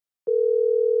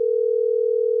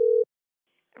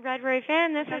Red Roof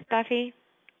Inn, this is Buffy.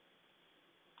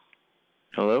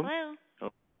 Hello?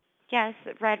 Hello? Yes,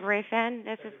 Red Roof Inn,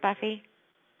 this is Buffy.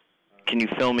 Can you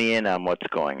fill me in on what's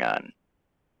going on?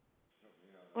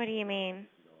 What do you mean?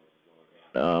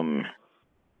 The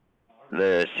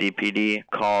CPD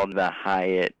called the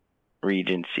Hyatt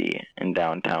Regency in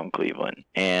downtown Cleveland,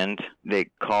 and they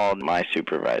called my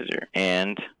supervisor,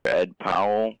 and Ed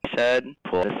Powell said,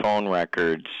 pull the phone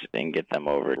records and get them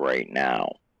over right now.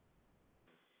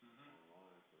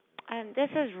 This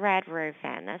is Red Roof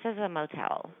Inn. This is a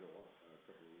motel.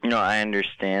 No, I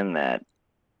understand that.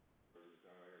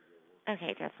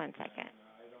 Okay, just 1 second.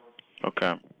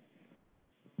 Okay.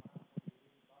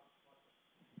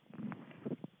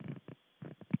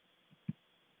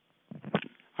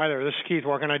 Hi there, this is Keith.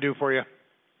 What can I do for you?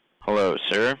 Hello,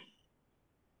 sir.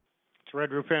 It's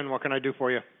Red Roof Inn. What can I do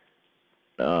for you?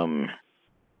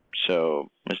 So,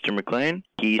 Mr. McLean,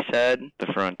 he said the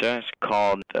front desk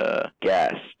called the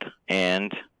guest,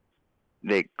 and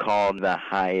they called the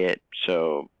Hyatt,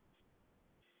 so...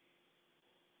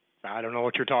 I don't know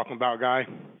what you're talking about, guy.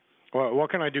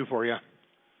 What can I do for you?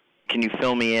 Can you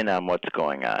fill me in on what's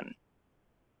going on?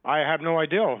 I have no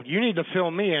idea. You need to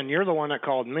fill me in. You're the one that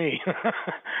called me.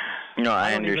 No,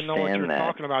 I don't even know what you're understand that.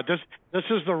 talking about. This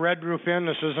is the Red Roof Inn.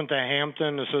 This isn't the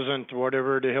Hampton. This isn't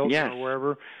whatever, the Hilton Yes. or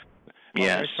wherever.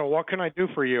 Yes. Okay, so what can I do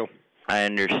for you? I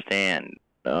understand.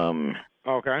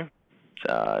 Okay.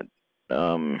 This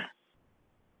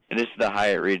is the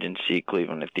Hyatt Regency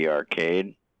Cleveland at the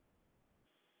Arcade.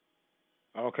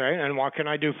 Okay, and what can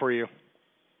I do for you?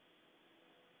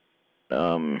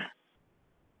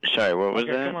 Sorry, what was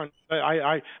Okay, that? come on.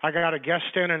 I got a guest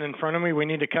standing in front of me. We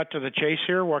need to cut to the chase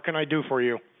here. What can I do for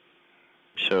you?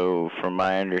 So, from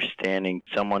my understanding,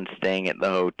 someone staying at the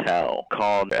hotel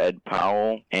called Ed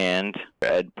Powell, and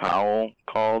Ed Powell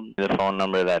called the phone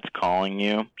number that's calling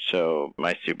you. So,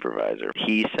 my supervisor,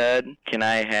 he said, can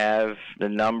I have the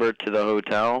number to the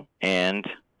hotel? And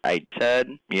I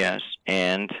said, yes.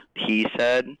 And he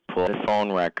said, pull the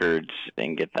phone records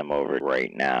and get them over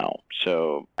right now.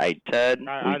 So I said,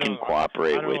 we can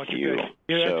cooperate with you.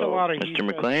 So, Mr.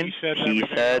 McLean, he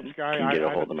said, can get a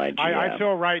hold of my GM. I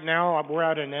feel right now we're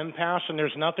at an impasse, and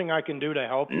there's nothing I can do to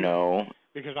help you. No.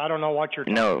 Because I don't know what you're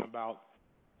talking about.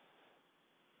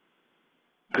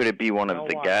 Could it be one of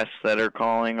the guests that are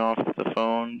calling off the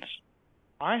phones?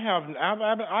 I have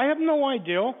no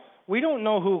idea. We don't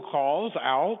know who calls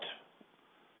out.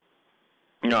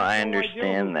 No, I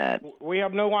understand that. We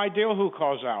have no idea who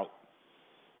calls out.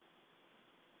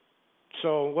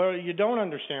 So, well, you don't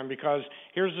understand because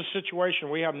here's the situation.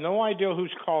 We have no idea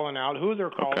who's calling out, who they're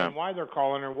calling, why they're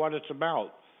calling, or what it's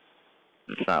about.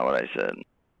 That's not what I said.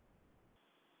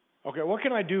 Okay, what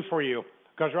can I do for you?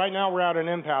 Because right now we're at an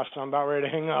impasse, so I'm about ready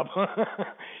to hang up.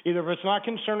 Either if it's not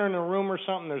concerning a room or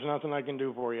something, there's nothing I can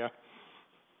do for you.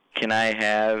 Can I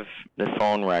have the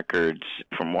phone records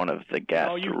from one of the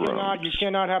guest rooms? You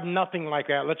cannot have nothing like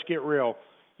that. Let's get real.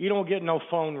 You don't get no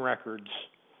phone records.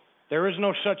 There is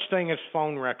no such thing as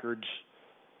phone records.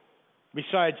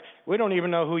 Besides, we don't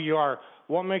even know who you are.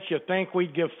 What makes you think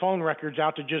we'd give phone records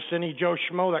out to just any Joe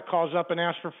Schmo that calls up and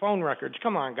asks for phone records?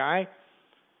 Come on, guy.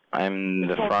 I'm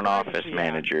the front office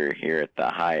manager here at the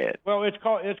Hyatt. Well, it's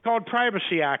called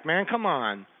Privacy Act, man. Come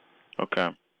on. Okay.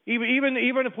 Even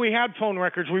if we had phone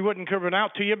records, we wouldn't give it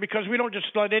out to you because we don't just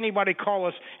let anybody call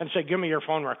us and say, give me your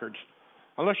phone records.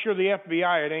 Unless you're the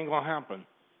FBI, it ain't going to happen.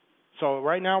 So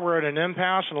right now we're at an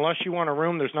impasse. And unless you want a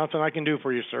room, there's nothing I can do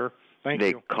for you, sir. Thank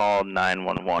you. They called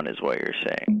 911 is what you're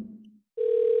saying.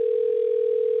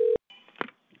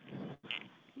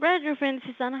 Red Roof Inn,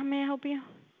 Susanna, how may I help you?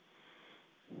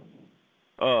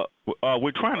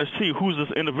 We're trying to see who's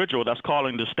this individual that's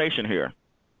calling the station here.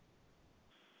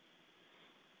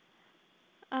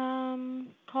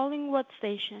 Calling what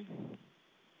station?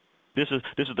 This is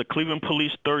the Cleveland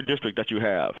Police 3rd District that you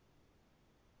have.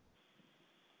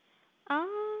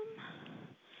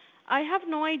 I have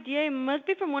no idea. It must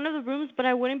be from one of the rooms, but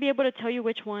I wouldn't be able to tell you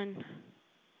which one.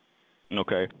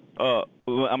 Okay.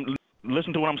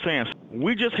 Listen to what I'm saying.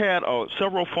 We just had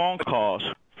several phone calls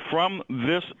from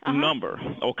this number,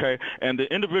 okay? And the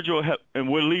individual,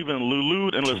 and we're leaving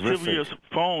lewd and lascivious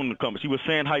phone numbers. He was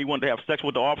saying how he wanted to have sex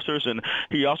with the officers, and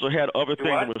he also had other things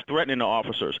that was threatening the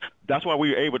officers. That's why we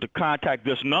were able to contact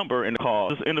this number and call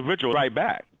this individual right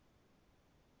back.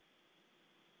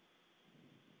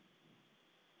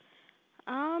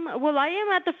 Well, I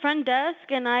am at the front desk,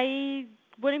 and I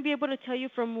wouldn't be able to tell you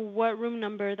from what room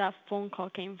number that phone call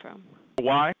came from.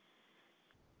 Why?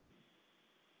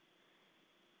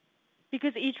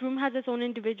 Because each room has its own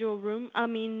individual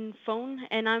phone,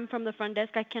 and I'm from the front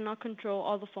desk. I cannot control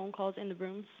all the phone calls in the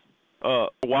rooms.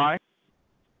 Why?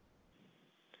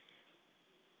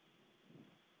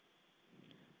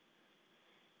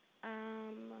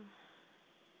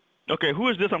 Okay, who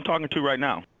is this I'm talking to right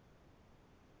now?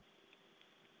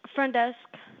 Front desk.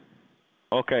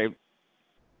 Okay.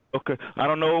 Okay. I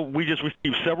don't know. We just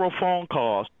received several phone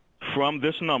calls from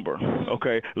this number,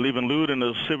 okay, leaving lewd and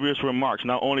lascivious remarks,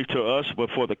 not only to us, but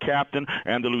for the captain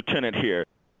and the lieutenant here.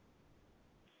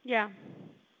 Yeah.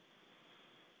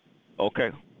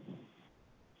 Okay.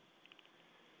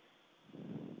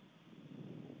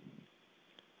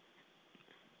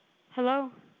 Hello?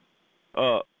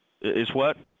 Is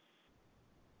what?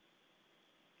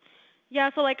 Yeah,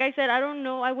 so like I said, I don't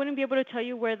know. I wouldn't be able to tell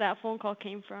you where that phone call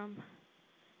came from.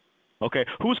 Okay.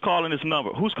 Who's calling this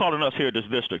number? Who's calling us here at this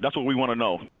district? That's what we want to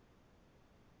know.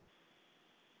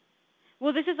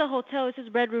 Well, this is a hotel. This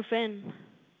is Red Roof Inn.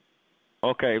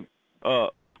 Okay.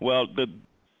 Well,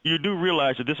 you do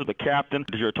realize that this is the captain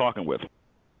that you're talking with.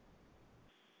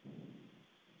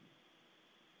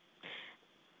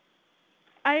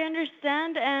 I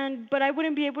understand, but I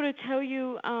wouldn't be able to tell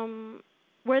you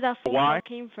where that phone call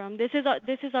came from. This is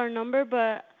our number,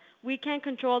 but we can't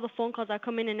control the phone calls that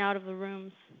come in and out of the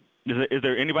rooms. Is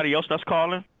there anybody else that's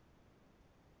calling?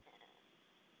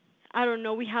 I don't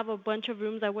know. We have a bunch of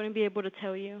rooms. I wouldn't be able to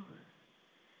tell you.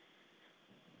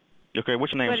 Okay,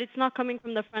 what's your name? But it's not coming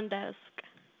from the front desk.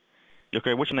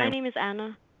 Okay, what's your name? My name is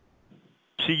Anna.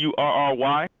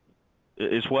 Curry?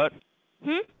 Is what?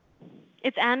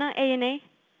 It's Anna, A-N-A.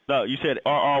 No, you said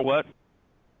RR what?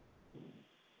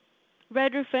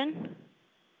 Red Roof Inn.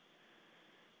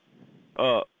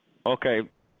 Okay.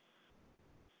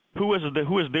 Who is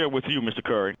there with you, Mr.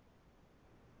 Curry?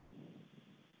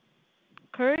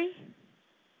 Curry?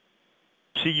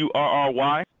 Curry?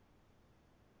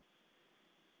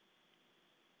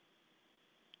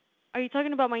 Are you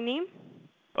talking about my name?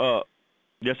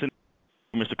 Yes,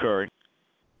 Mr. Curry.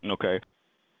 Okay.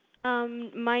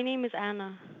 My name is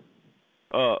Anna.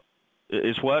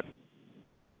 Is what?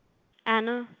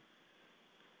 Anna.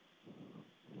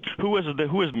 Who is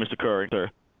Mr. Curry,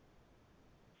 sir?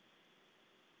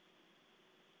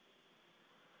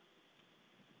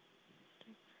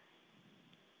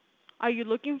 Are you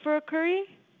looking for a Curry?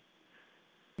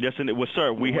 Yes, and it was,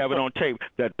 sir. We have it on tape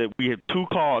that we had 2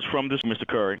 calls from this Mr.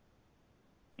 Curry.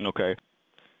 Okay.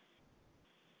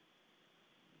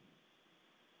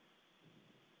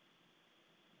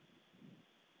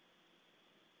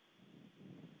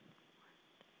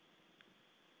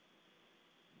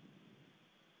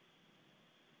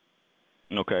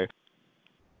 Okay.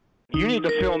 You need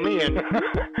to fill me in.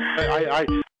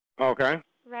 Okay.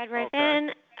 Red Roof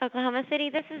Inn, Oklahoma City.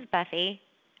 This is Buffy.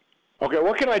 Okay,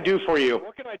 what can I do for you?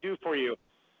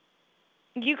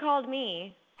 You called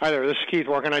me. Hi there, this is Keith.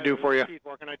 What can I do for you?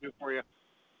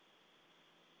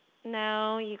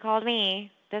 No, you called me.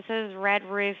 This is Red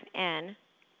Roof Inn.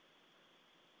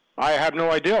 I have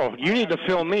no idea. You need to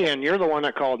fill me in. You're the one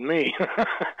that called me.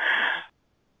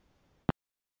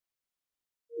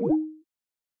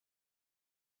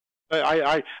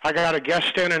 I got a guest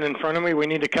standing in front of me. We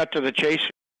need to cut to the chase.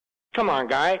 Come on,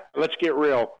 guy. Let's get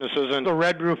real. This isn't the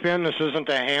Red Roof Inn. This isn't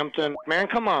the Hampton. Man,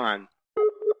 come on.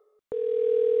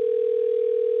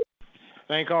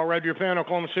 Thank all Red Roof Inn,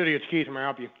 Oklahoma City. It's Keith. May I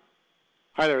help you?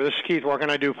 Hi there. This is Keith. What can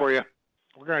I do for you?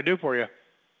 What can I do for you?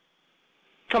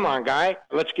 Come on, guy.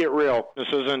 Let's get real. This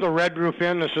isn't the Red Roof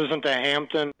Inn. This isn't the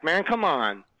Hampton. Man, come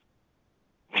on.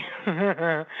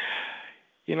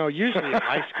 You know, usually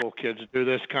high school kids do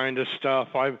this kind of stuff.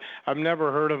 I've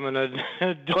never heard of an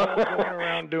adult going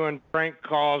around doing prank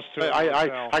calls to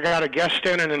I got a guest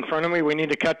standing in front of me. We need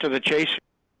to cut to the chase.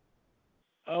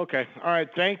 Okay. All right.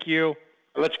 Thank you.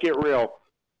 Let's get real.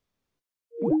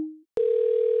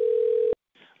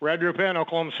 Red Roof Inn,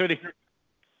 Oklahoma City.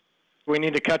 We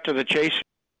need to cut to the chase.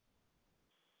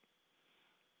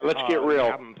 Let's get real. Are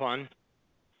you having fun?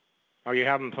 Are you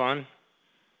having fun?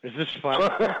 Is this fun?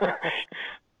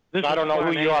 I don't know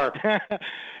who you are.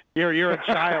 You're a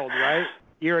child, right?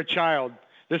 You're a child.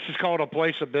 This is called a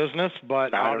place of business,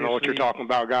 but I don't know what you're talking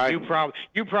about, guy.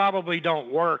 You probably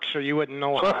don't work, so you wouldn't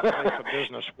know how a place of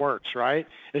business works, right?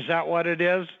 Is that what it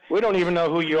is? We don't even know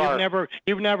who you are.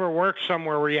 You've never worked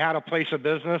somewhere where you had a place of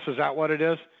business. Is that what it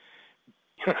is?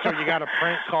 So you got to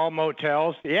prank call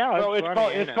motels? Yeah, no,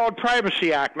 it's called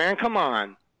Privacy Act, man. Come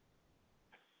on.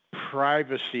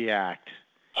 Privacy Act.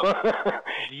 Do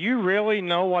you really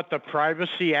know what the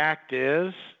Privacy Act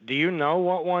is? Do you know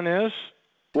what one is?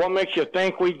 What makes you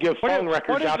think we'd give phone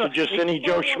records out to just any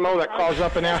Joe Schmo that calls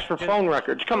up and asks for phone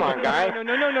records? Come on, guy.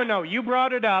 No. You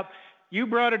brought it up.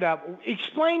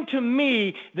 Explain to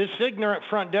me, this ignorant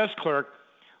front desk clerk,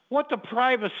 what the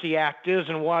Privacy Act is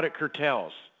and what it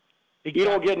curtails. You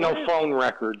don't get no phone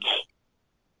records.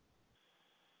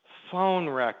 Phone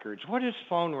records. What is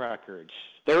phone records?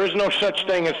 There is no such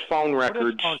thing as phone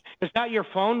records. Is that your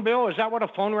phone bill? Is that what a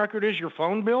phone record is, your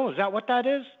phone bill? Is that what that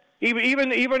is?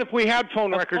 Even if we had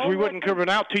phone records, we wouldn't give it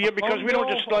out to you because we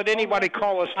don't just let anybody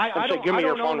call us and say, give me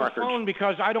your phone records. I don't own a phone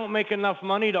because I don't make enough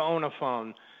money to own a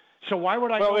phone. So why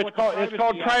would I know what the Privacy Act is? It's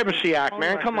called Privacy Act,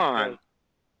 man. Come on.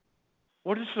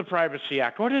 What is the Privacy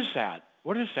Act? What is that?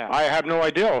 What is that? I have no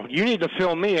idea. You need to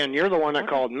fill me in. You're the one that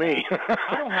called me.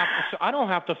 I don't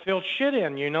have to fill shit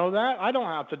in. You know that? I don't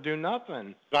have to do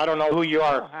nothing. I don't know who you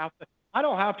are. I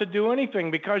don't have to do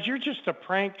anything because you're just a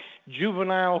prank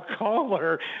juvenile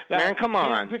caller that come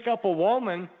on. can't pick up a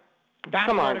woman. That's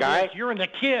come on, guy. You're into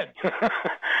kids.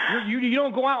 you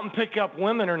don't go out and pick up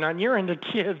women or nothing. You're into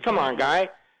kids. Come on, guy.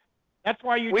 That's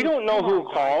why you. We don't know who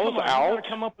calls out. You gotta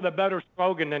come up with a better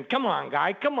slogan than "Come on,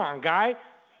 guy. Come on, guy."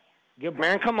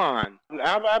 Man, come on.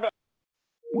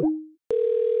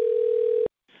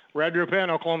 Red Roof Inn,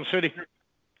 Oklahoma City.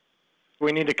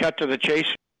 We need to cut to the chase.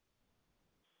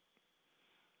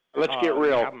 Let's get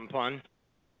real. Are you having fun?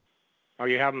 Are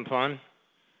you having fun?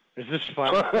 Is this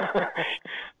fun?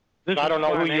 I don't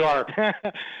know who you are.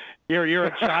 You're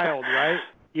a child, right?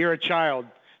 You're a child.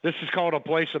 This is called a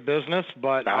place of business,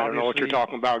 but I don't know what you're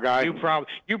talking about, guy.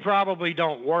 You probably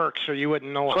don't work, so you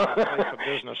wouldn't know how a place of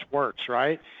business works,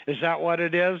 right? Is that what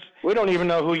it is? We don't even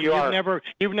know who you are.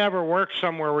 You've never worked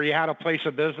somewhere where you had a place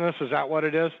of business. Is that what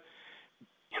it is?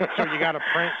 So you got to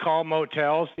prank call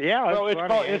motels? Yeah, well,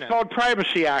 it's called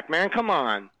Privacy Act, man. Come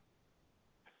on.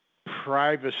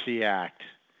 Privacy Act.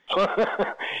 Do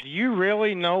you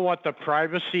really know what the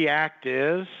Privacy Act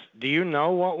is? Do you know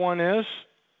what one is?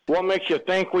 What makes you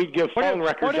think we'd give phone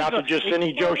records out to just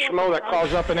any Joe Schmo that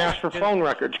calls up and asks for phone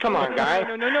records? Come on, guy.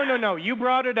 No. You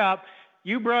brought it up.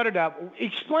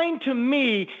 Explain to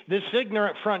me, this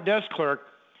ignorant front desk clerk,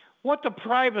 what the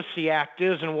Privacy Act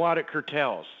is and what it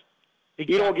curtails.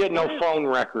 You don't get no phone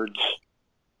records.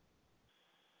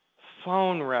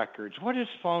 Phone records. What is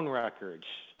phone records?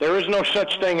 There is no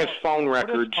such thing as phone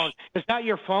records. Is that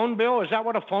your phone bill? Is that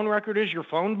what a phone record is, your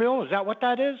phone bill? Is that what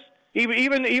that is?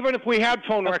 Even if we had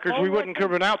phone records, we wouldn't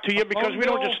give it out to you because we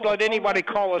don't just let anybody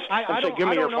call us and say, give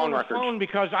me your phone records. I don't own a phone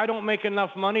because I don't make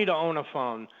enough money to own a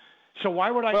phone. So why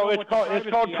would I know what the Privacy Act is?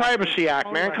 It's called Privacy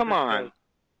Act, man. Come on.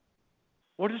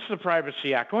 What is the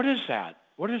Privacy Act? What is that?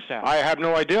 What is that? I have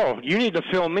no idea. You need to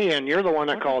fill me in. You're the one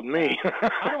that called me.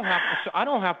 I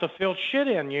don't have to fill shit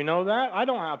in. You know that? I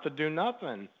don't have to do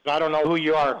nothing. I don't know who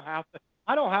you are.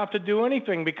 I don't have to do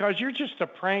anything because you're just a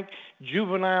prank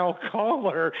juvenile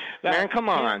caller that come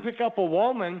on. can't pick up a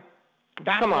woman.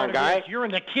 Come on, guy. You're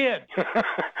into kids.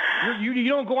 you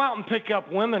don't go out and pick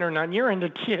up women or nothing. You're into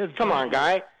kids. Come on,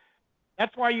 guy.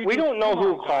 That's why you. We don't know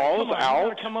who calls out. You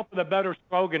gotta come up with a better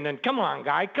slogan than "Come on,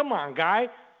 guy. Come on, guy."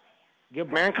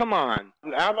 Man, come on.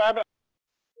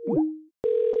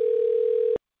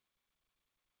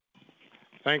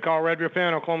 Thank call Red Roof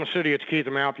Inn, Oklahoma City. It's Keith.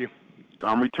 I'm help you.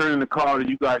 I'm returning the call that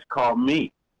you guys called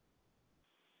me.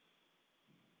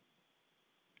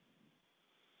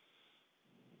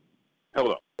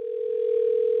 Hello.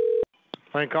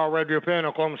 Thank call Red Roof Inn,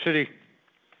 Oklahoma City.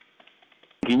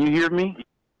 Can you hear me?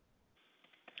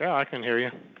 Yeah, I can hear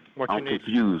you. I'm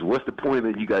confused. What's the point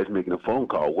of you guys making a phone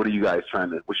call? What are you guys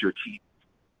trying to? What's your cheat?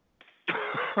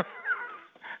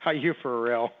 Are you for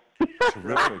real?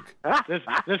 Terrific.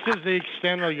 This is the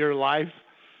extent of your life,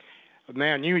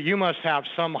 man. You must have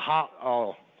some hot.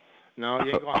 Oh, no,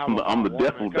 you ain't gonna have I'm the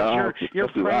devil, dog. You're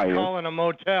prank calling a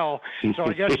motel, so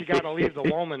I guess you got to leave the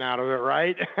woman out of it,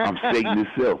 right? I'm Satan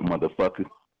himself, motherfucker.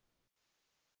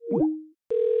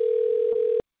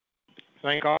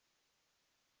 Thank God.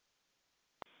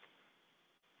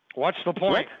 What's the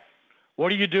point?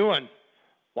 What are you doing?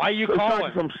 Why are you calling? It's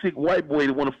like some sick white boy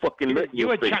that want to fucking let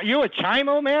you. You a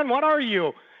chimo, man? What are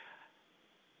you?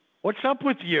 What's up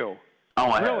with you? Oh,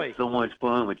 I had so much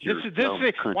fun with you.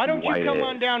 Why don't you come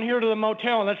on down here to the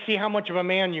motel and let's see how much of a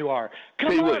man you are?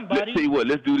 Come on, buddy. Tell you what,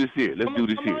 let's do this here. Come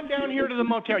on down here to the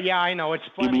motel. Yeah, I know. It's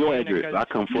funny. Give me your address. I'll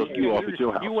come fuck you off at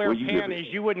your house. You wear panties.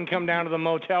 You wouldn't come down to the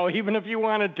motel even if you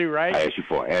wanted to, right? I asked you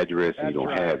for an address and you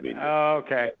don't have any. Oh,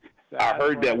 okay. I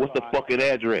heard that. What's the fucking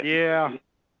address? Yeah.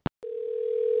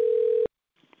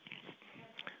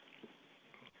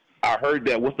 I heard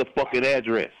that. What's the fucking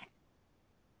address?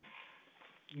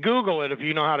 Google it if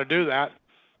you know how to do that.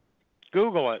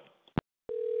 Google it.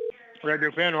 Red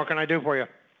Roof Inn, what can I do for you?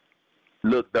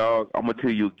 Look, dog, I'm going to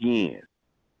tell you again.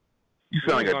 You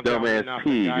sound like a dumbass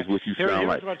pig is what you sound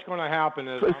like. Here's what's going to happen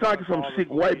is it's like some sick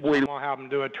white boy. I'm going to have him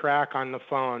do a track on the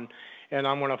phone, and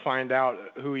I'm going to find out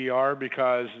who you are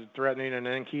because threatening an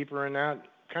innkeeper and that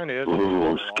kind of is. Ooh,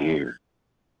 I'm scared.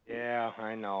 Yeah,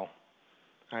 I know.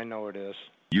 I know it is.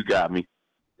 You got me.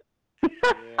 Yeah,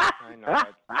 I know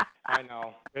it. I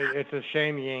know. It's a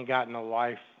shame you ain't got no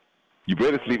life. You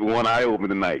better sleep with one eye open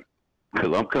tonight,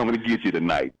 because I'm coming to get you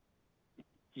tonight.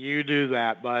 You do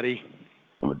that, buddy.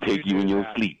 I'm going to take you in your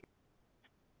sleep.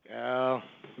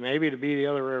 Maybe to be the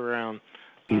other way around.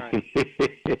 All right.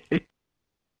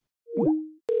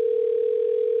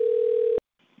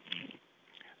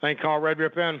 Thank you, call Red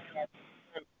Roof Inn.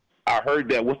 I heard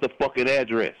that. What's the fucking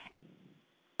address?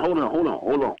 Hold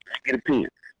on. Get a pen.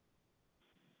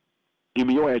 Give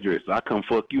me your address. I'll come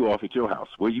fuck you off at your house.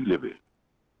 Where you live at?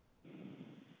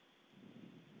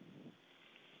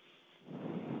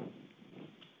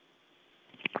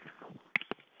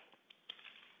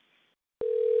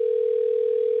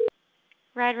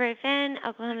 Red Roof Inn,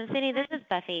 Oklahoma City. This is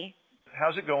Buffy.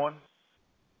 How's it going?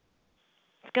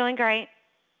 It's going great.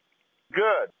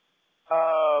 Good.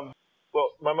 Well,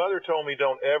 my mother told me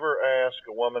don't ever ask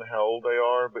a woman how old they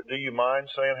are, but do you mind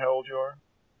saying how old you are?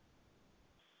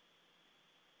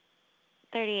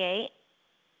 38.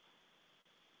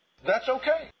 That's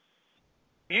okay.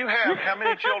 You have how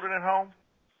many children at home?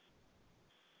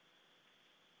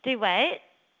 Do what?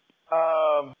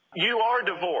 You are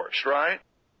divorced, right?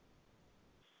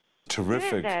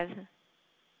 Terrific.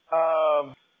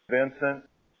 Vincent.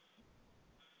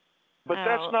 But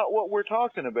that's not what we're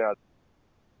talking about.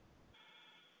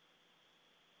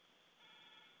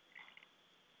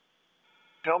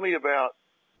 Tell me about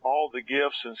all the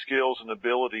gifts and skills and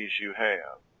abilities you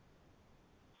have.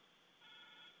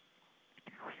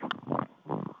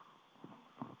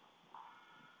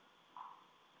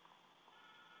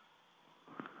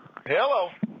 Hello.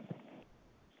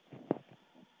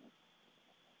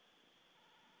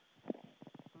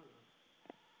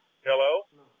 Hello?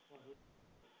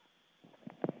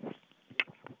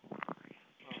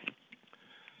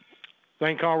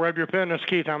 Thank you, call Red Roof Inn. This is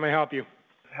Keith. How may I help you?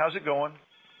 How's it going?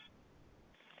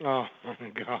 Oh,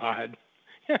 my God.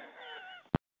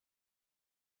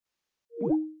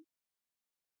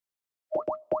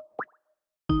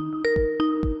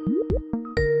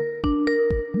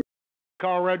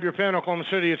 Call Red Roof Inn, Oklahoma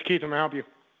City. It's Keith. How may I help you?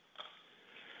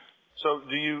 So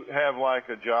do you have, like,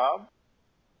 a job?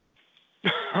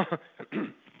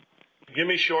 Give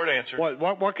me a short answer.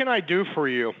 What can I do for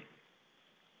you?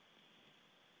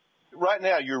 Right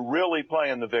now, you're really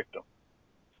playing the victim.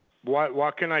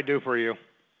 What can I do for you?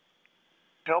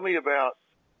 Tell me about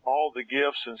all the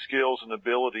gifts and skills and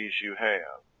abilities you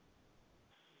have.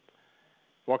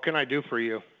 What can I do for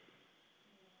you?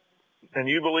 And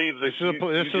you believe that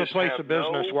this is a place of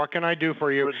business. What can I do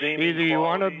for you? Either you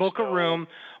want to book a room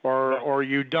or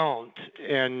you don't.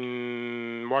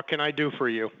 And what can I do for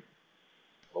you?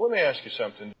 Well, let me ask you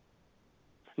something.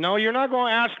 No, you're not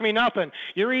going to ask me nothing.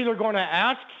 You're either going to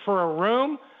ask for a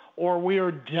room or we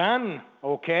are done,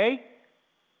 okay?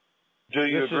 Do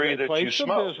you agree that you smoke? This is a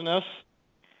place of business.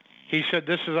 He said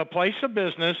this is a place of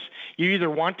business. You either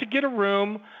want to get a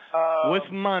room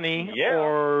with money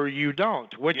or you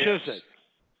don't. Which is it?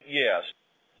 Yes.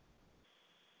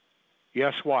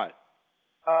 Yes, what?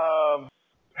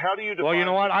 How do you define? Well, you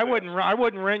know what? I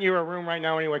wouldn't rent you a room right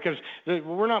now anyway because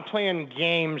we're not playing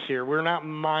games here. We're not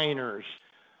minors.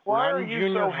 Why we're not are in you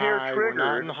junior so hair high. triggered? We're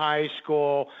not in high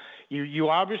school. You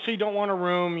obviously don't want a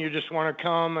room. You just want to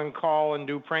come and call and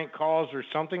do prank calls or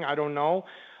something. I don't know.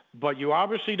 But you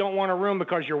obviously don't want a room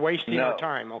because you're wasting our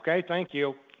time, okay? Thank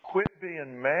you. Quit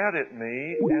being mad at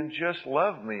me and just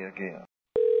love me again.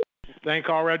 Thank you,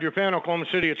 call Red Roof Inn, Oklahoma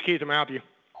City. It's Keith. I'm help you.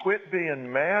 Quit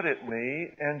being mad at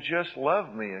me and just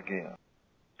love me again.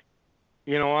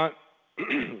 You know what?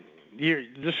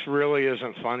 This really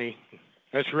isn't funny.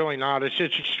 It's really not. It's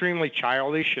extremely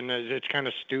childish and it's kind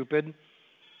of stupid.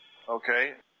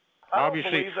 Okay.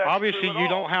 Obviously, you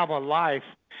don't have a life.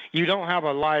 You don't have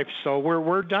a life, so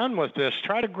we're done with this.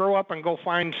 Try to grow up and go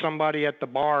find somebody at the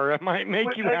bar. It might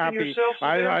make you happy.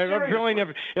 I have a feeling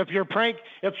if you're prank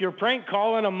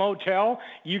calling a motel,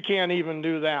 you can't even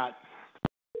do that.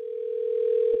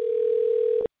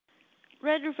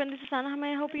 Red Roof Inn, this is Anna. How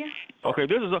may I help you? Okay,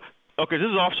 this is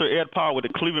Officer Ed Powell with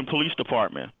the Cleveland Police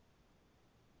Department.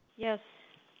 Yes.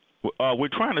 We're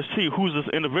trying to see who's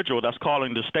this individual that's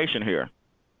calling the station here.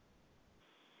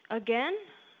 Again?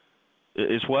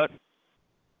 Is what?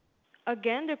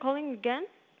 Again? They're calling again?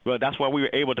 Well, that's why we were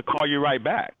able to call you right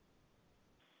back.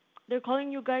 They're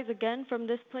calling you guys again from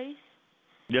this place?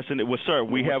 Yes, and sir,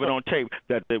 we have it on tape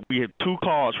that we had 2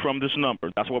 calls from this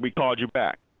number. That's why we called you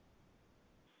back.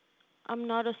 I'm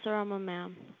not a sir, I'm a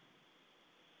ma'am.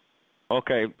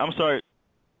 Okay, I'm sorry.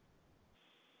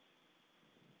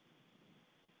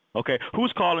 Okay,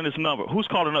 who's calling this number? Who's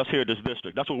calling us here at this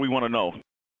district? That's what we want to know.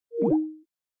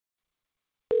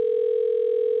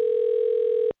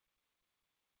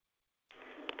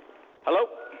 Hello?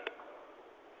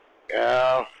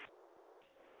 Yeah.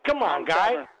 Come on,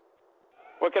 guy.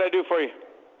 What can I do for you?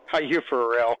 Are you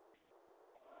for real?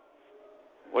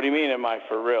 What do you mean, am I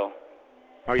for real?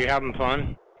 Are you having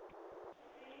fun?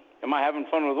 Am I having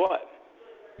fun with what?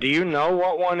 Do you know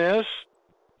what one is?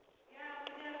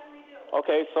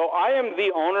 Okay, so I am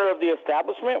the owner of the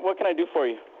establishment. What can I do for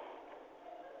you?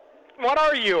 What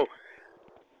are you?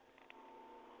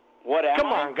 What am I?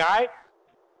 Come on, guy.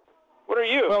 What are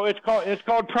you? Well, it's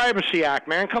called Privacy Act,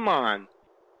 man. Come on.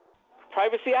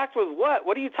 Privacy Act with what?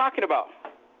 What are you talking about?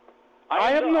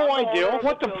 I have no idea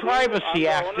what the Privacy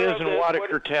Act is and what it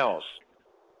curtails.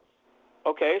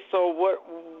 Okay, so what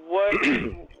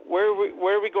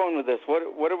where are we going with this?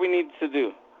 What do we need to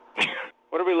do?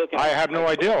 What are we looking at? I have no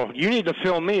idea. You need to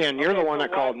fill me in. You're the one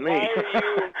that called me.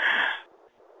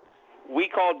 We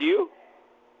called you?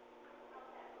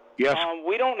 Yes.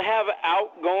 We don't have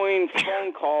outgoing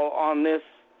phone call on this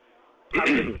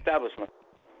establishment.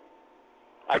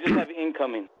 I just have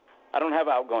incoming. I don't have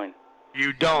outgoing.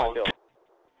 You don't?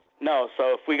 No,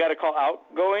 so if we got to call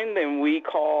outgoing, then we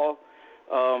call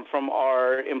from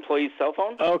our employee's cell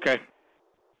phone. Okay.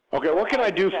 Okay, what can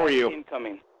I do for you?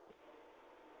 Incoming.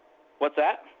 What's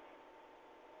that?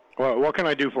 Well, what can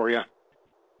I do for you?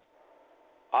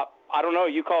 I don't know.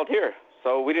 You called here,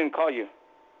 so we didn't call you.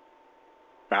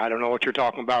 I don't know what you're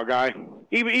talking about, guy.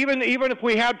 Even if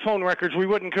we had phone records, we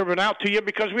wouldn't give it out to you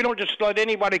because we don't just let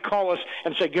anybody call us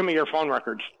and say, give me your phone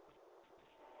records.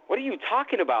 What are you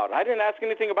talking about? I didn't ask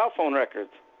anything about phone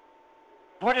records.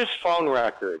 What is phone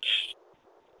records?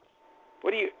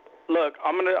 What do you... Look,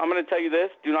 I'm gonna tell you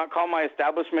this. Do not call my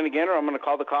establishment again, or I'm gonna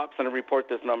call the cops and report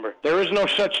this number. There is no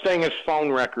such thing as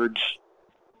phone records.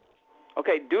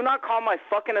 Okay, do not call my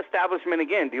fucking establishment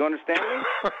again. Do you understand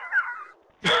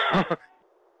me?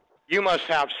 You must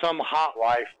have some hot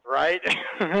life, right?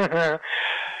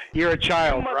 You're a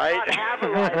child, right?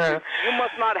 You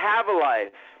must not have a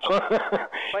life.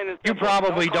 You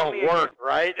probably don't work,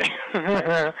 right?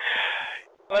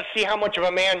 Let's see how much of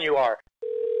a man you are.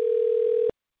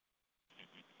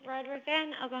 Red Roof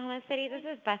Inn, Oklahoma City. This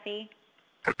is Buffy.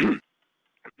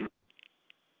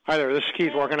 Hi there, this is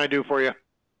Keith. What can I do for you?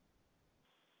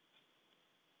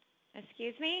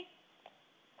 Excuse me?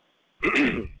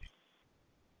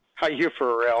 Are you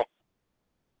for real?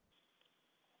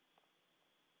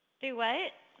 Do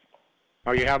what?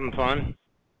 Are you having fun?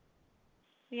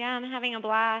 Yeah, I'm having a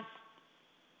blast.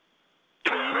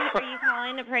 Are you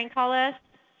calling to prank call us?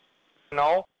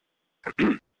 No.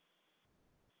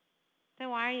 Then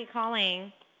why are you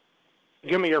calling?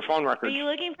 Give me your phone Are records. you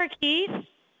looking for Keith?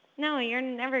 No, you're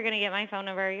never going to get my phone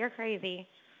number. You're crazy.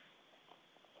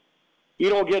 You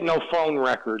don't get no phone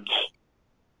records.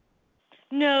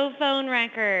 No phone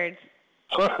records.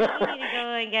 You need to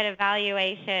go and get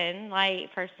evaluation,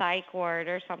 like for psych ward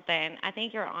or something. I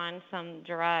think you're on some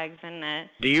drugs and the...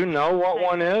 Do you know what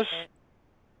one is?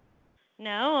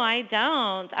 No, I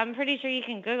don't. I'm pretty sure you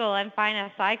can Google and find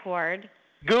a psych ward.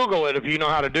 Google it if you know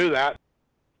how to do that.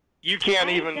 You can't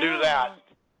even do that.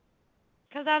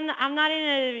 Because I'm not in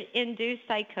an induced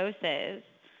psychosis.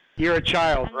 You're a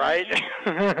child, right?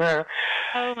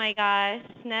 Oh my gosh,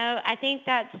 no! I think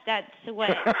that's what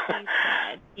he said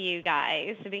to you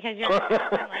guys because you're acting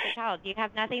like a child. You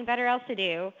have nothing better else to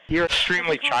do. You're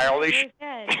extremely childish.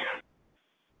 No,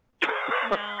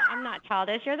 I'm not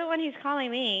childish. You're the one who's calling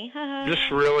me.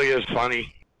 This really is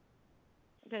funny.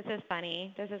 This is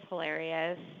funny. This is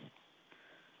hilarious.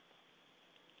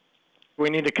 We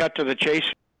need to cut to the chase.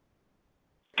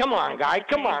 Come on, guy.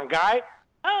 Come on, guy.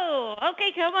 Oh,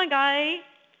 okay. Come on, guy.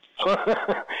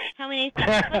 How many? Let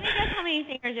me guess how many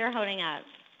fingers you're holding up.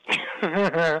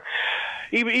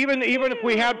 Even if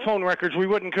we had phone records, we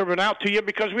wouldn't give it out to you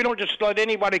because we don't just let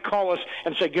anybody call us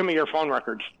and say, give me your phone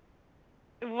records.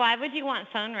 Why would you want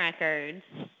phone records?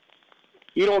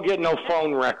 You don't get no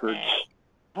phone records.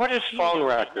 What is phone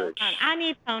records? I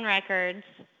need phone records.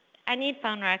 I need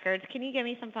phone records. Can you give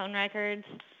me some phone records?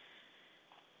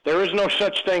 There is no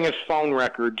such thing as phone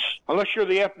records. Unless you're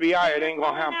the FBI, it ain't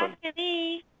gonna happen.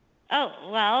 Oh,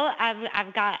 well, I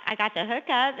got the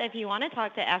hookup. If you want to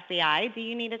talk to FBI, do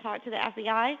you need to talk to the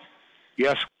FBI?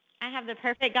 Yes. I have the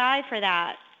perfect guy for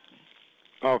that.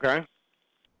 Okay.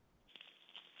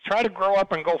 Try to grow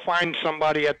up and go find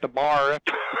somebody at the bar.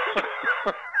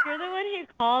 You're the one who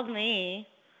called me.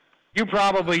 You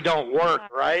probably don't work,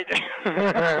 right?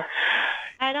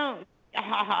 I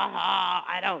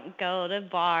don't go to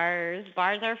bars.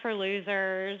 Bars are for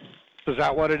losers. Is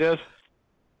that what it is?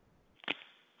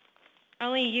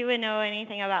 Only you would know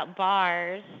anything about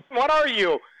bars. What are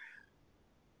you?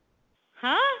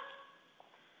 Huh?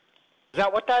 Is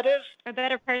that what that is? A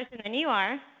better person than you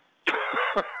are.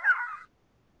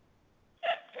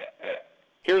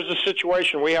 Here's the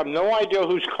situation. We have no idea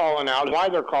who's calling out, why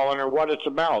they're calling, or what it's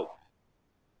about.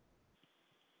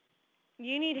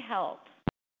 You need help.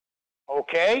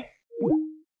 Okay?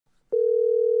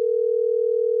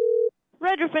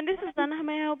 Red Roof Inn, this is Donna. How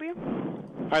may I help you?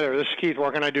 Hi there, this is Keith.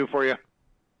 What can I do for you?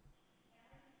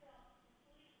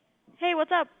 Hey,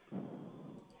 what's up?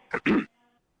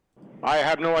 I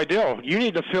have no idea. You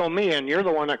need to fill me in. You're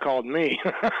the one that called me.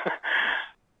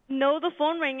 No, the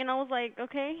phone rang, and I was like,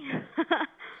 okay.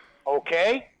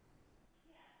 Okay?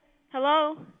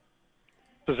 Hello?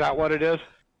 Is that what it is?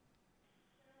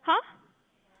 Huh?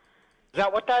 Is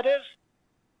that what that is?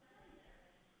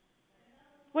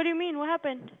 What do you mean? What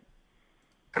happened?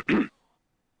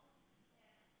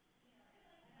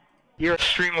 You're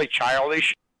extremely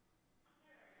childish.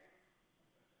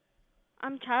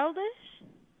 I'm childish?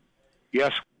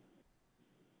 Yes.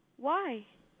 Why?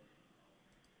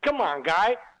 Come on,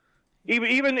 guy.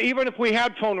 Even if we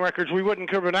had phone records, we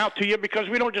wouldn't give it out to you because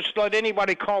we don't just let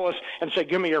anybody call us and say,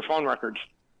 give me your phone records.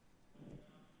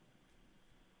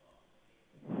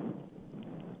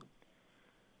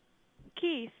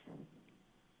 Keith.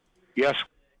 Yes.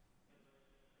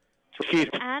 Keith.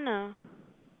 Anna.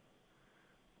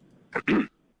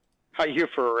 Are you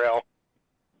for real?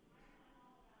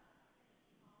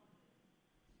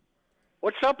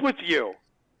 What's up with you?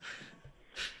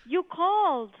 You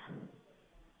called.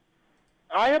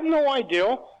 I have no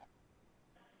idea.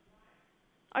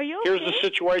 Are you okay? Here's the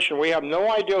situation. We have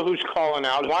no idea who's calling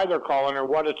out, why they're calling, or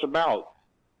what it's about.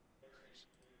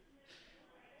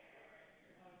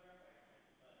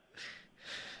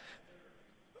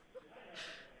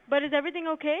 But is everything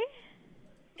okay?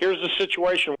 Here's the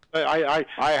situation. I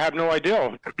have no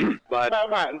idea. But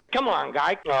come on,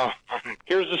 guy.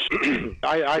 Here's the.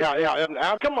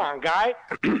 Come on, guy.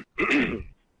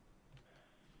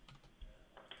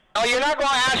 Oh, you're not going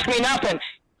to ask me nothing.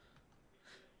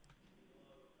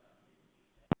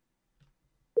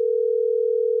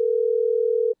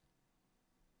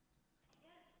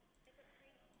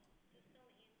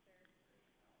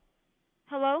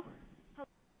 Hello?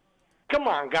 Come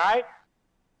on, guy.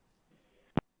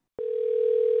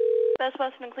 Best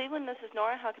Western in Cleveland, this is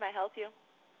Nora. How can I help you?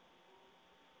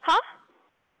 Huh?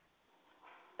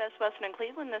 Best Western in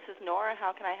Cleveland, this is Nora.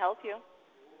 How can I help you?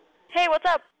 Hey, what's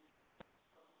up?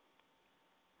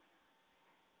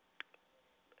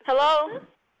 Hello?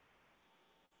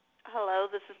 Hello,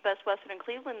 this is Best Western in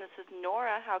Cleveland. This is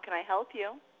Nora. How can I help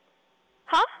you?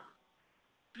 Huh?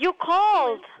 You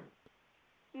called.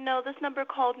 No, this number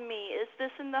called me. Is this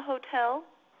in the hotel?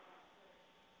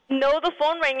 No, the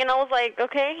phone rang, and I was like,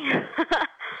 okay.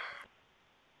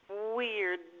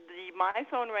 Weird. My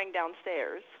phone rang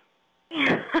downstairs.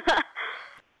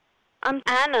 I'm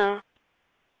Anna.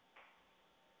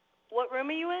 What room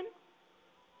are you in?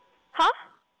 Huh?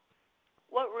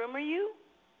 What room are you?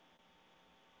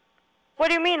 What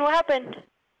do you mean? What happened?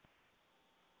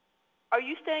 Are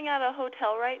you staying at a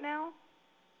hotel right now?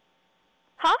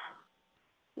 Huh?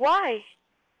 Why?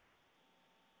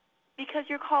 Because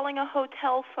you're calling a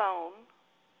hotel phone.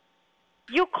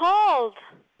 You called.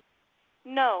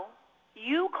 No,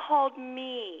 you called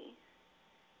me.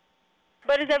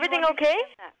 But is everything okay?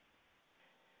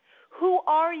 Who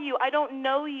are you? I don't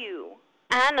know you.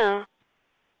 Anna.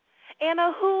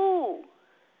 Anna who?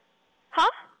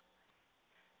 Huh?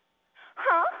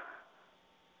 Huh?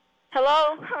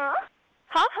 Hello? Huh?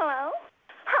 Huh? Hello?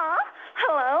 Huh?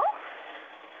 Hello?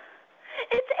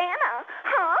 It's Anna.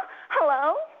 Huh?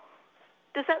 Hello?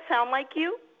 Does that sound like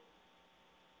you?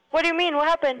 What do you mean? What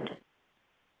happened?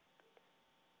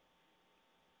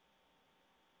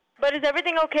 But is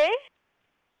everything okay?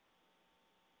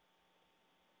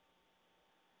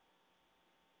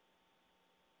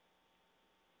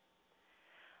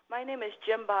 My name is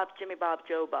Jim Bob, Jimmy Bob,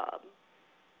 Joe Bob.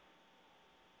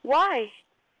 Why?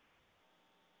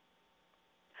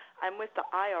 I'm with the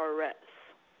IRS.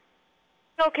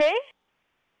 Okay?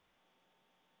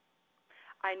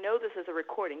 I know this is a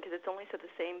recording because it's only said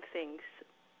the same things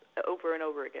over and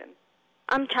over again.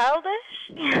 I'm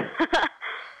childish?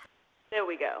 There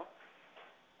we go.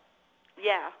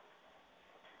 Yeah.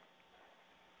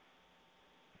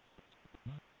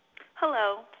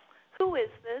 Hello. Who is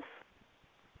this?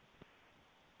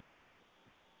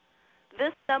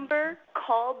 This number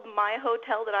called my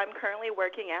hotel that I'm currently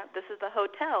working at. This is the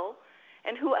hotel.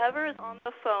 And whoever is on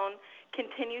the phone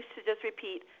continues to just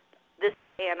repeat, this is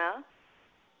Anna.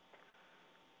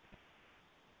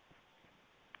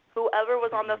 Whoever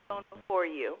was on the phone before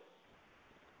you.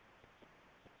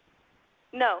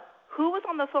 No. Who was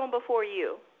on the phone before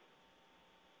you?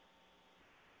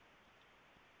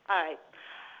 All right.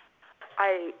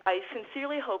 I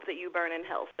sincerely hope that you burn in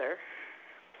hell, sir.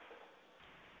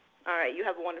 All right. You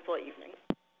have a wonderful evening.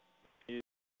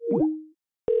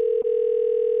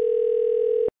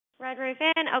 Red Roof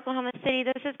Inn, Oklahoma City.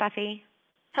 This is Buffy.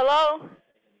 Hello?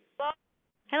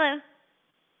 Hello.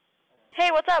 Hey,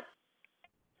 what's up?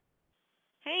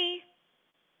 Hey.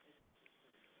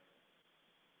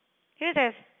 Who's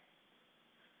this?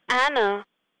 Anna.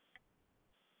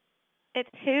 It's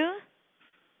who?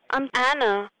 I'm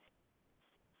Anna.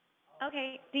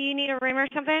 Okay. Do you need a room or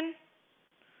something?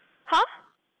 Huh?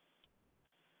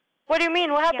 What do you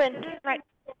mean? What happened? Yeah, this is right.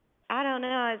 I don't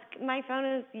know. My phone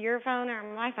is your phone or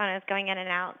my phone is going in and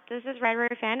out. This is Red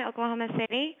Roof Inn, Oklahoma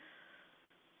City.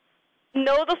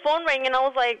 No, the phone rang and I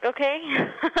was like, okay.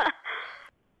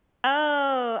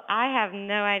 Oh, I have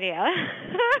no idea.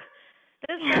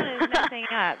 This phone is messing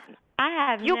up. I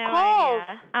have You no called.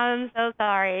 idea. I'm so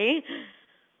sorry.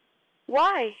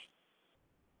 Why?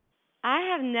 I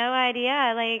have no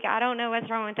idea. Like, I don't know what's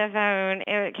wrong with the phone.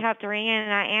 It kept ringing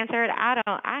and I answered.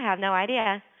 I have no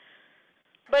idea.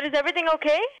 But is everything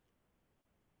okay?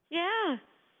 Yeah.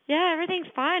 Yeah, everything's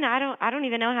fine. I don't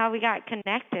even know how we got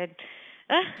connected.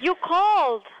 You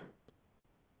called.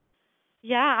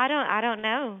 Yeah, I don't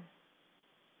know.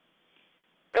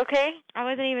 Okay. I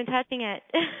wasn't even touching it.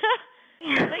 But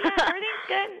yeah, everything's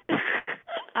good.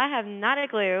 I have not a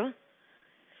clue.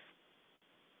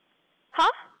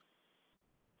 Huh?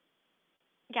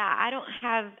 Yeah, I don't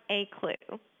have a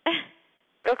clue.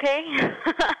 Okay.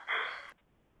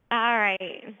 All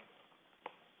right.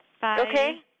 Bye.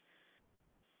 Okay.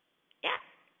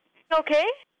 Yeah. Okay?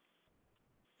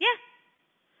 Yeah.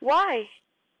 Why?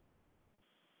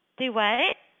 Do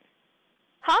what?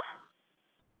 Huh?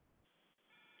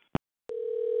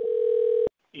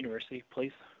 University,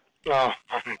 please. Oh,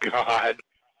 my God.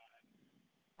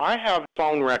 I have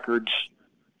phone records.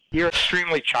 You're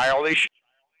extremely childish.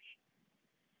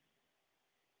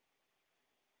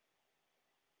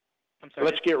 I'm sorry.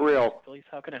 Let's get real. Police,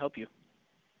 how can I help you?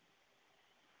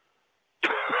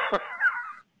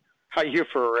 Are you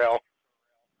for real?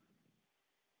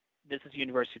 This is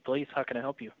University Police. How can I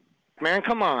help you? Man,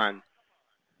 come on.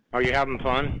 Are you having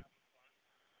fun?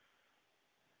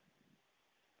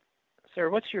 Sir,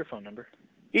 what's your phone number?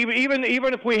 Even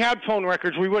if we had phone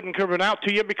records, we wouldn't give it out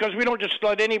to you because we don't just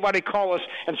let anybody call us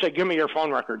and say, give me your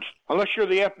phone records. Unless you're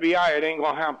the FBI, it ain't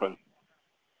going to happen.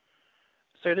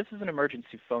 Sir, this is an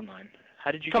emergency phone line.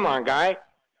 How did you... Come on, guy.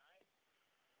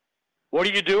 What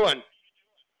are you doing?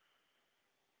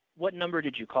 What number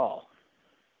did you call?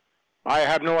 I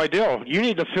have no idea. You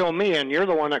need to fill me in. You're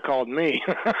the one that called me.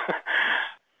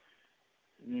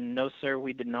 No, sir,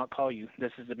 we did not call you.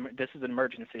 This is an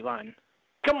emergency line.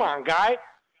 Come on, guy.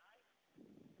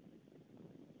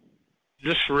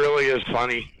 This really is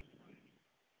funny.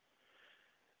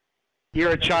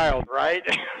 You're a child, right?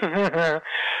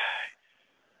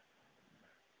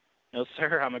 No,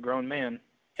 sir, I'm a grown man.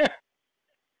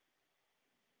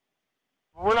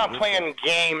 We're not playing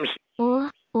games. Oh,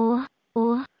 my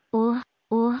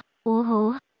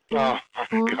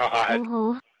God.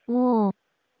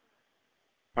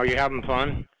 Are you having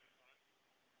fun?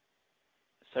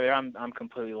 Sir, I'm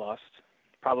completely lost.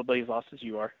 Probably as lost as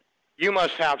you are. You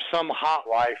must have some hot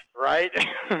life, right?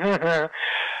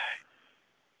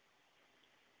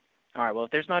 All right, well,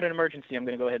 if there's not an emergency, I'm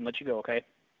going to go ahead and let you go, okay?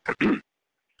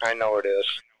 I know it is.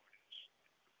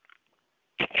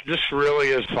 This really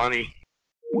is funny.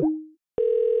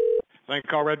 Thank you.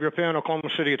 Call Red Roof Inn, Oklahoma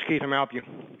City. It's Keith. I'm help you.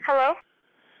 Hello?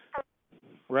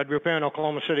 Red Roof Inn,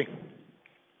 Oklahoma City.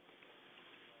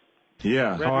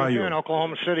 Yeah, Red how are Roof you? Inn,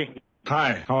 Oklahoma City.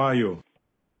 Hi, how are you?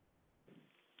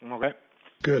 Okay.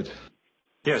 Good.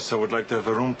 Yes, I would like to have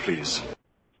a room, please.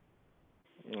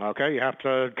 Okay, you have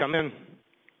to come in.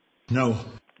 No.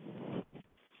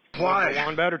 Why?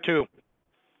 One bed or two?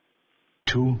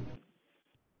 Two?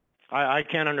 I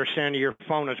can't understand you. Your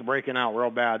phone is breaking out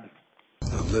real bad.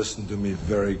 Now listen to me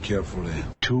very carefully.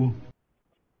 Two?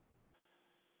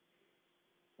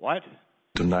 What?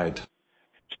 Tonight.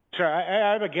 Sir,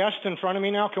 I have a guest in front of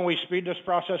me now. Can we speed this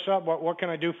process up? What can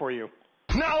I do for you?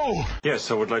 No!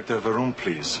 Yes, I would like to have a room,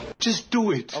 please. Just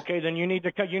do it. Okay, then you need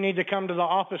to come to the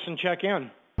office and check in.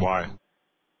 Why?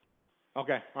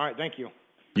 Okay, all right, thank you.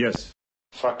 Yes.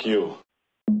 Fuck you.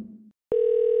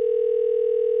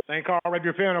 Thank you, Red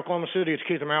Roof Inn, Oklahoma City. It's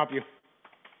Keith. I'm help you.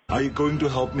 Are you going to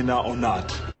help me now or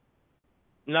not?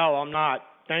 No, I'm not.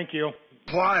 Thank you.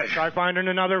 Why? Try to find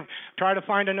another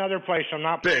place. I'm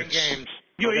not playing games.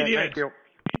 You okay, idiot. Thank you.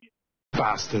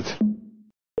 bastard.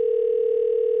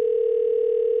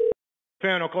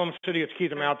 Fan, Oklahoma City, it's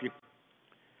Keith. I'm help you.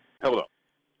 Hello.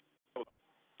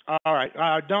 All right.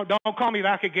 Don't call me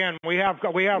back again. We have.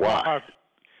 Why?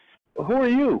 Who are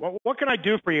you? What can I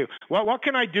do for you? What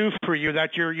can I do for you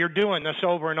that you're doing this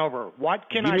over and over? What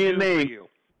can I do for you?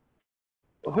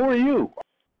 Who are you?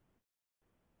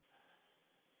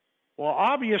 Well,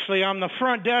 obviously, I'm the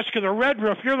front desk of the Red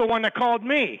Roof. You're the one that called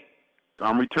me.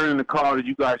 I'm returning the call that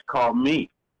you guys called me.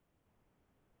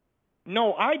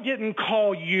 No, I didn't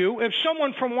call you. If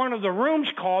someone from one of the rooms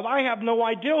called, I have no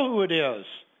idea who it is.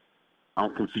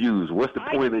 I'm confused. What's the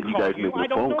point that you guys making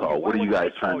a phone call? What are you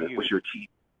guys trying to? What's your cheat?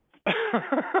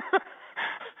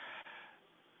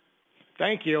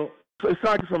 Thank you. So it's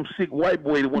like some sick white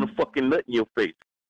boy that want to fucking nut in your face.